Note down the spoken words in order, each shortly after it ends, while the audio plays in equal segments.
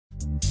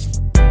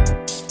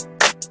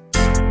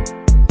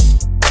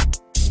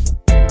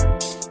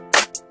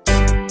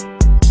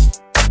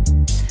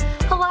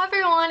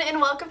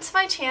welcome to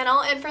my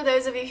channel, and for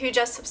those of you who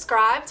just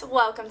subscribed,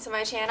 welcome to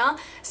my channel.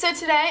 So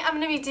today I'm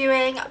going to be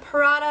doing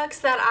products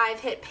that I've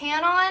hit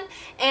pan on,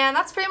 and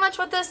that's pretty much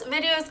what this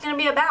video is going to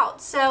be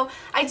about. So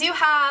I do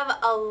have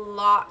a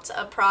lot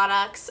of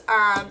products,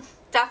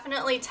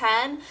 definitely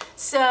 10,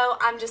 so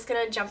I'm just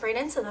going to jump right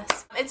into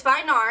this. It's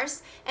by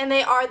NARS, and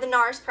they are the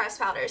NARS press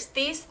powders.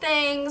 These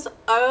things,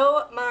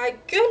 oh my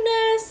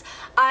goodness,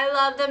 I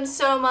love them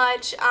so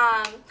much.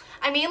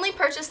 I mainly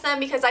purchased them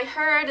because I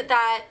heard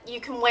that you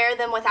can wear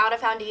them without a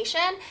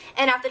foundation,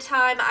 and at the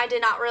time I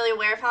did not really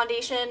wear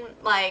foundation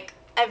like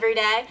every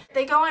day.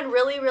 They go on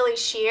really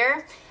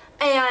sheer,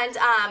 and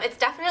it's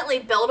definitely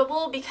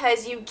buildable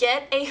because you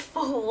get a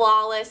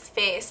flawless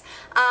face.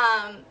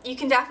 You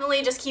can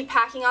definitely just keep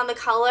packing on the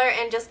color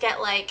and just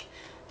get like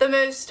the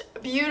most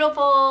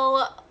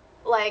beautiful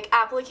like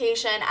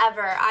application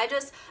ever. I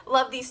just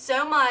love these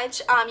so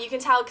much. You can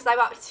tell because I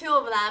bought 2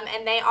 of them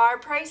and they are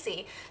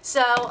pricey.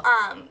 So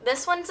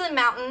this one's a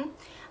Mountain.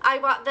 I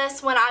bought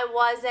this when I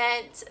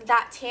wasn't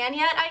that tan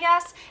yet, I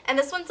guess, and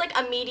this one's like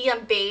a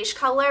medium beige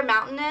color,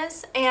 Mountain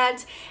is,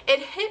 and it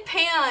hit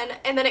pan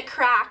and then it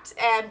cracked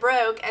and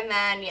broke, and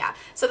then yeah,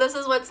 so this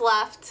is what's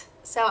left.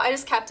 So I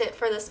just kept it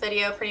for this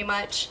video pretty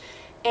much.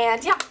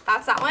 And yeah,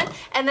 that's that one.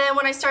 And then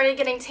when I started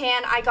getting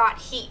tan, I got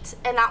Heat,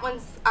 and that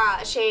one's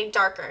a shade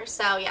darker.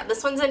 So yeah,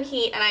 this one's in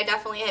Heat, and I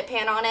definitely hit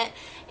pan on it.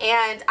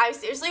 And I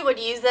seriously would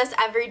use this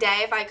every day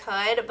if I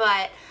could,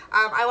 but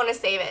I want to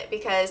save it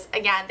because,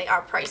 again, they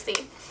are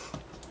pricey.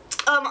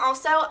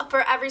 Also,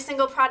 for every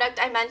single product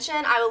I mention,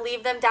 I will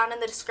leave them down in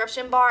the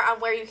description bar on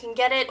where you can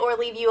get it, or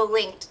leave you a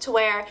link to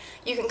where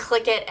you can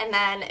click it and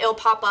then it'll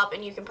pop up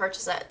and you can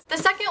purchase it. The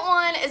second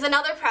one is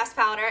another press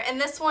powder,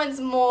 and this one's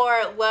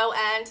more low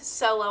end,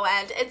 so low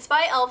end. It's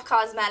by e.l.f.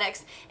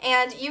 Cosmetics,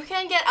 and you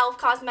can get e.l.f.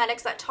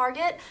 Cosmetics at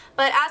Target,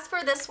 but as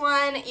for this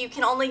one, you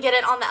can only get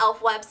it on the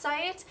e.l.f.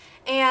 website.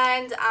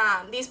 And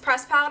these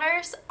press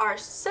powders are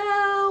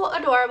so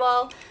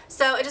adorable.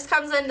 So it just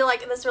comes into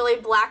like this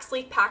really black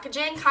sleek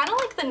packaging, kind of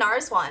like the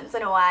NARS ones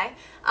in a way.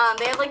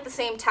 They have like the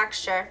same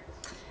texture.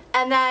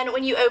 And then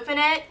when you open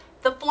it,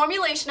 the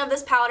formulation of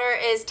this powder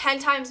is 10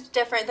 times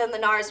different than the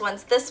NARS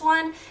ones. This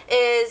one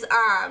is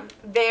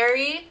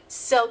very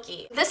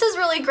silky. This is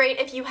really great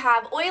if you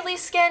have oily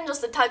skin,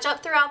 just to touch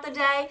up throughout the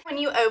day. When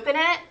you open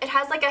it, it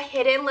has like a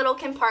hidden little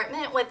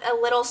compartment with a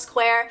little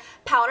square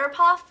powder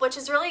puff, which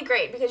is really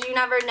great because you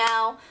never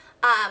know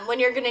when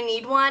you're going to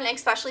need one,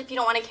 especially if you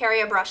don't want to carry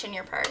a brush in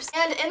your purse.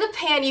 And in the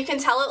pan, you can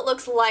tell it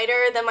looks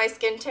lighter than my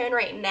skin tone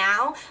right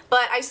now,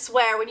 but I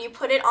swear when you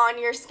put it on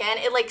your skin,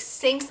 it like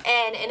sinks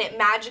in and it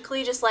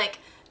magically just like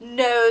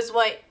knows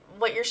what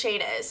your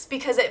shade is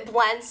because it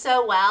blends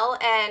so well.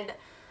 And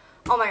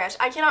oh my gosh,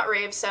 I cannot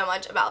rave so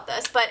much about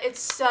this, but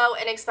it's so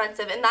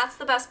inexpensive, and that's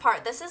the best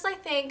part. This is, I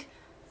think,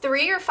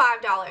 $3 or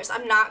 $5.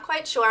 I'm not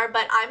quite sure,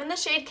 but I'm in the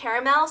shade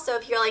Caramel, so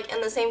if you're like in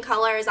the same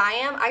color as I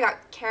am, I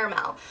got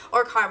Caramel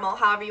or Caramel,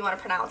 however you want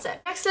to pronounce it.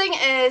 Next thing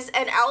is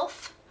an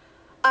e.l.f.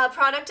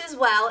 Product as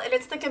well, and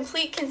it's the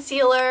Complete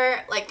Concealer,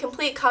 like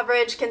Complete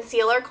Coverage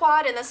Concealer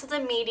Quad, and this is a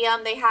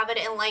medium. They have it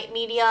in light,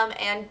 medium,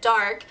 and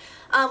dark.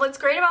 What's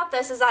great about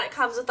this is that it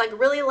comes with like a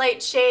really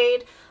light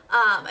shade,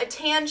 a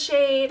tan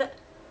shade,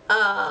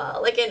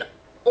 like an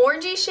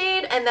orangey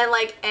shade, and then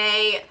like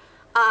a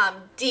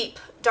deep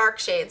dark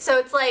shade. So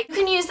it's like you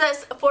can use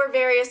this for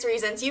various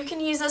reasons. You can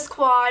use this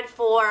quad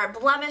for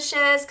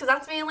blemishes, because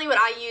that's mainly what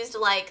I used,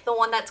 like the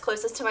one that's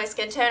closest to my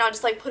skin tone. I'll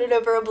just like put it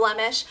over a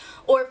blemish,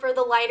 or for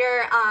the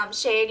lighter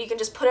shade, you can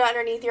just put it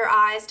underneath your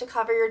eyes to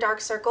cover your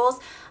dark circles.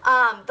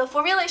 The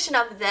formulation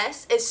of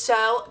this is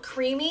so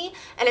creamy,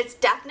 and it's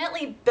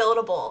definitely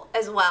buildable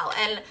as well.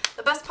 And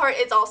the best part,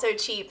 it's also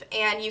cheap,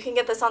 and you can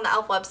get this on the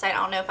e.l.f. website.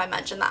 I don't know if I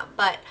mentioned that,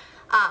 but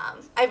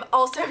I've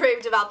also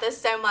raved about this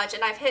so much,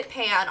 and I've hit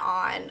pan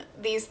on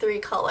these 3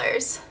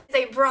 colors. It's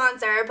a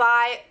bronzer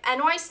by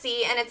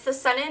NYC, and it's the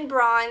Sun and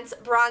Bronze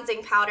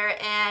Bronzing Powder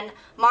in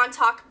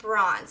Montauk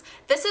Bronze.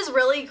 This is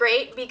really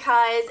great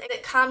because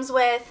it comes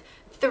with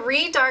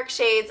 3 dark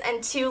shades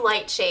and 2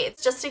 light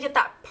shades, just to get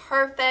that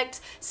perfect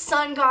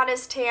sun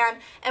goddess tan.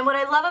 And what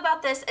I love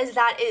about this is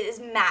that it is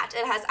matte.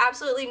 It has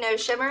absolutely no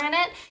shimmer in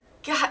it.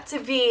 Got to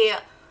be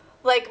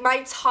like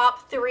my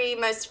top 3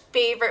 most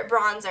favorite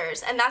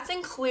bronzers, and that's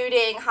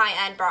including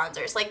high-end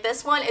bronzers. Like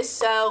this one is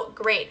so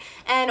great,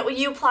 and when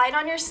you apply it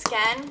on your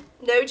skin,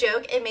 no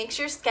joke, it makes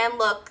your skin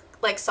look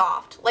like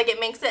soft. Like it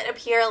makes it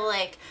appear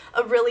like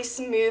a really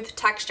smooth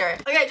texture.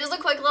 Okay, just a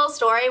quick little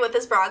story with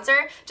this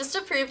bronzer, just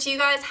to prove to you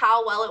guys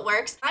how well it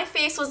works. My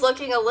face was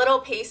looking a little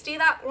pasty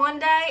that one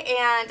day,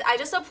 and I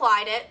just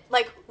applied it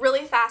like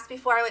really fast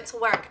before I went to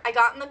work. I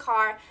got in the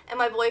car, and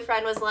my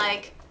boyfriend was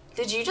like,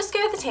 "Did you just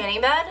go to the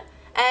tanning bed?"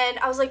 And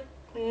I was like,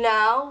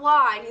 "No,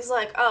 why?" And he's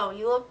like, "Oh,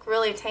 you look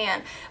really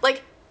tan."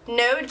 Like,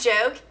 no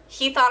joke,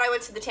 he thought I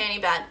went to the tanning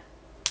bed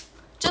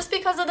just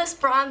because of this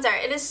bronzer.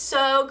 It is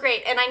so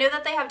great, and I know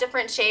that they have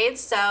different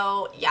shades,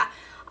 so yeah,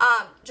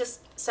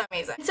 just So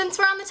amazing. Since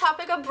we're on the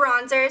topic of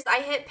bronzers,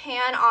 I hit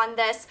pan on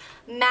this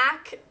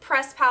MAC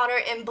pressed powder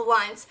in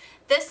Blunt.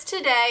 This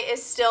today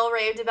is still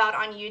raved about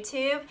on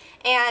YouTube,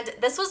 and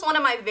this was one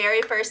of my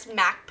very first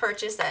MAC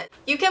purchases.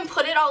 You can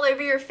put it all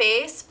over your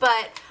face,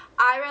 but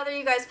I'd rather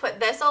you guys put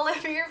this all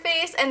over your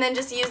face and then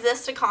just use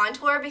this to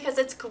contour because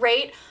it's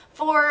great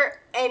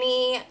for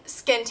any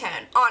skin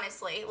tone,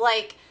 honestly.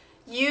 Like,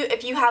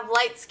 if you have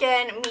light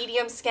skin,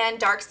 medium skin,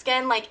 dark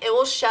skin, like, it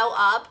will show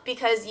up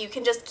because you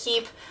can just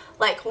keep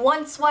like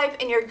one swipe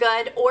and you're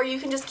good, or you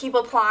can just keep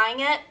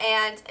applying it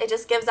and it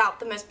just gives out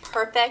the most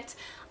perfect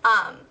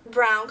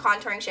brown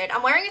contouring shade.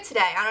 I'm wearing it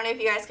today. I don't know if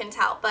you guys can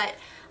tell, but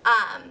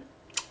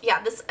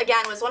yeah, this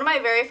again was one of my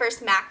very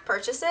first MAC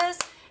purchases,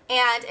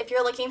 and if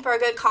you're looking for a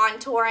good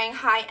contouring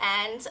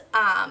high-end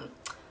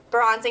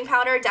bronzing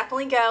powder,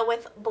 definitely go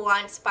with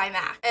Blunt by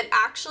MAC. It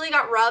actually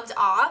got rubbed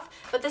off,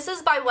 but this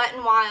is by Wet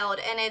n Wild,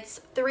 and it's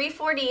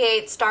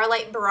 348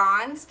 Starlight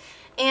Bronze.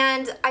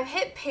 And I've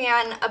hit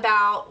pan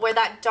about where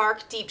that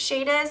dark deep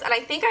shade is, and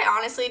I think I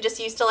honestly just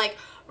used to like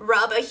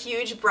rub a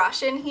huge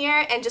brush in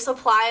here and just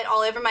apply it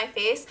all over my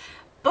face,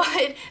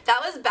 but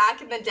that was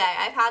back in the day.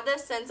 I've had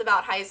this since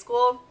about high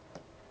school.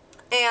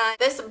 And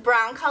this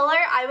brown color,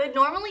 I would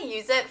normally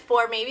use it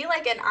for maybe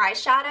like an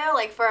eyeshadow,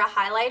 like for a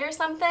highlight or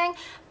something,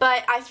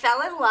 but I fell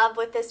in love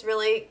with this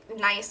really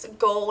nice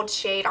gold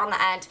shade on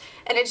the end,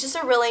 and it's just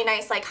a really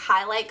nice like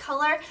highlight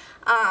color.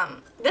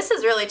 This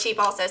is really cheap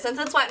also. Since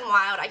it's Wet n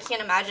Wild, I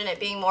can't imagine it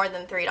being more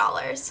than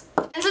 $3.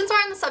 And since we're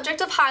on the subject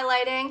of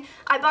highlighting,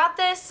 I bought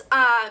this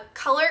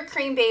color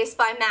cream base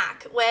by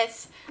MAC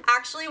with,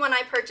 actually when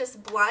I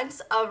purchased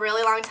Blunt a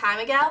really long time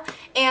ago,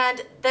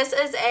 and this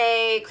is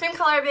a cream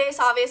color base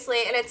obviously,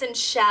 and it's in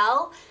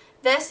shell.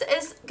 This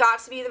is got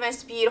to be the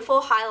most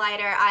beautiful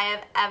highlighter I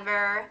have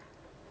ever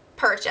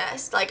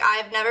purchased. Like,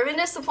 I've never been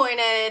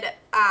disappointed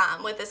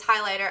with this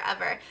highlighter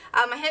ever.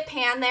 I hit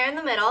pan there in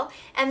the middle,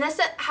 and this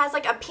has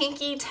like a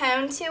pinky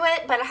tone to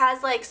it, but it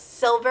has like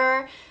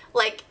silver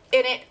like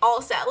in it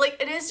also.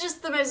 Like, it is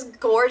just the most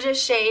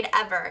gorgeous shade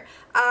ever.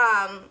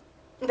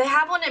 They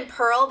have one in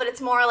pearl, but it's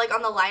more like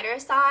on the lighter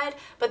side,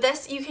 but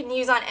this you can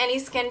use on any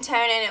skin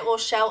tone and it will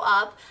show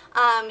up.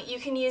 You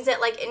can use it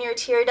like in your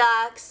tear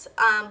ducts,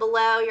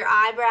 below your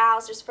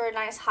eyebrows just for a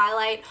nice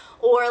highlight,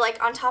 or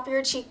like on top of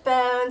your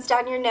cheekbones,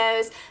 down your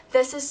nose.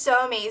 This is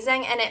so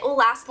amazing, and it will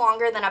last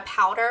longer than a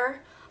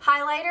powder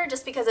highlighter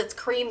just because it's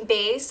cream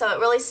base, so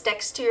it really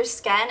sticks to your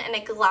skin and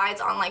it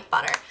glides on like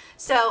butter.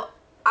 So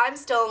I'm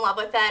still in love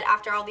with it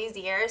after all these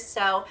years.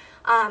 So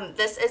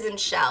this is in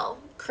shell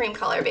cream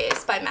color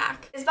base by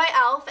MAC. It's by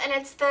e.l.f. and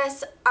it's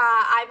this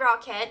eyebrow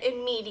kit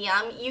in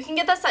medium. You can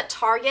get this at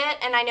Target,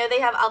 and I know they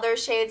have other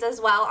shades as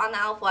well on the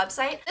e.l.f.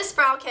 website. This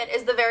brow kit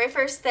is the very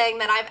first thing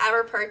that I've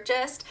ever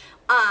purchased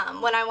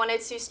when I wanted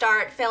to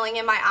start filling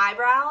in my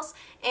eyebrows,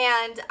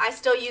 and I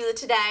still use it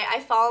today. I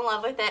fall in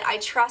love with it. I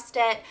trust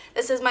it.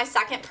 This is my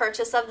second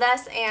purchase of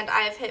this, and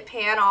I've hit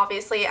pan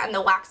obviously and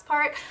the wax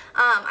part.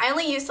 I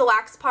only use the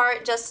wax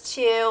part just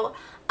to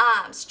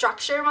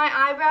structure my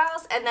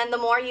eyebrows, and then the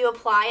more you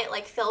apply it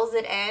like fills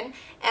it in,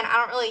 and I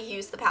don't really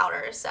use the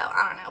powder, so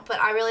I don't know, but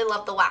I really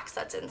love the wax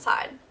that's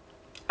inside.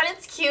 And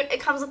it's cute. It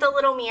comes with a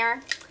little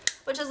mirror,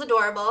 which is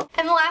adorable.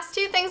 And the last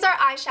two things are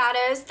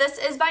eyeshadows. This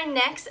is by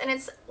NYX, and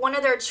it's one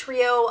of their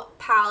trio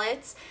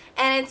palettes,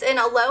 and it's in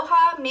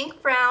Aloha,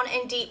 Mink Brown,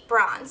 and Deep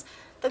Bronze.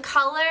 The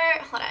color,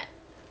 hold on,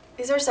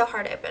 these are so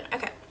hard to open.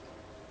 Okay,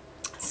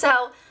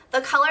 so the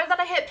color that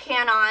I hit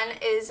pan on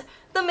is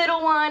the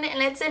middle one,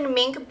 and it's in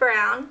Mink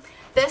Brown.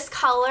 This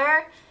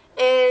color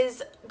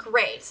is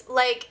great.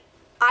 Like,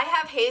 I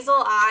have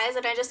hazel eyes,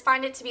 and I just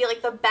find it to be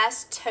like the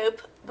best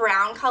taupe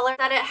brown color,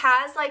 that it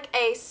has like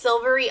a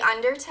silvery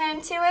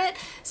undertone to it,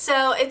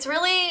 so it's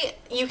really,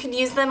 you can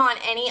use them on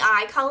any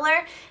eye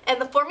color, and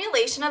the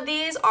formulation of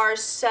these are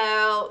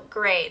so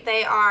great.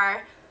 They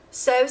are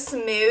so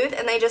smooth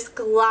and they just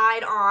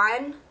glide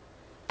on,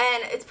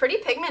 and it's pretty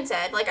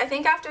pigmented. Like, I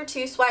think after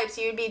 2 swipes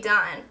you'd be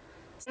done.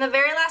 And the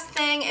very last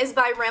thing is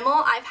by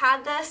Rimmel. I've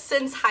had this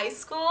since high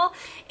school,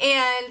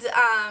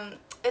 and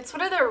it's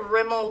one of their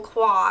Rimmel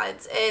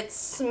quads. It's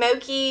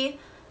Smokey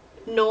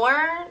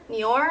Noir,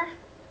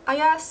 I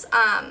guess.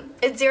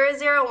 It's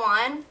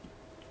 001.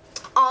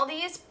 All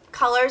these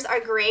colors are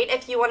great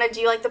if you want to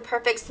do like the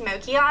perfect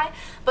smoky eye,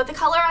 but the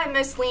color I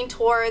most leaned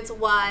towards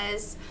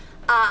was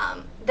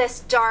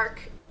this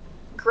dark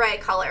gray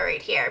color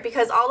right here,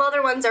 because all the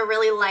other ones are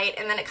really light,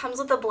 and then it comes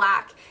with the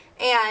black,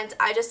 and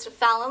I just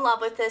fell in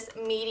love with this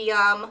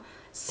medium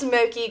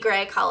smoky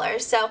gray color.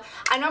 So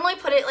I normally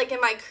put it like in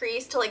my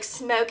crease to like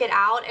smoke it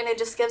out, and it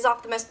just gives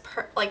off the most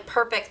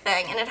perfect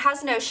thing, and it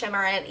has no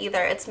shimmer in it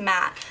either. It's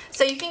matte,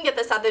 so you can get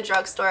this at the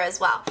drugstore as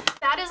well.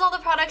 That is all the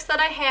products that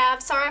I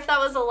have. Sorry if that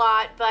was a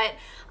lot, but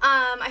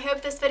I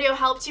hope this video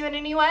helped you in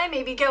any way.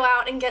 Maybe go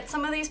out and get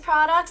some of these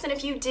products, and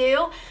if you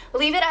do,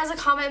 leave it as a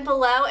comment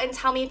below and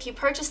tell me if you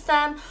purchased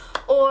them,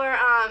 or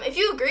if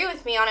you agree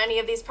with me on any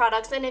of these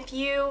products, and if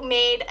you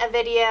made a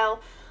video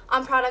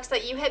on products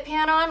that you hit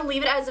pan on.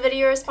 Leave it as a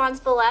video response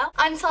below.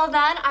 Until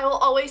then, I will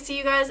always see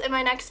you guys in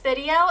my next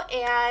video,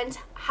 and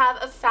have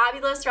a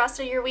fabulous rest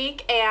of your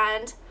week,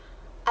 and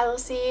I will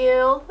see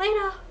you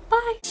later.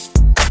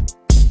 Bye!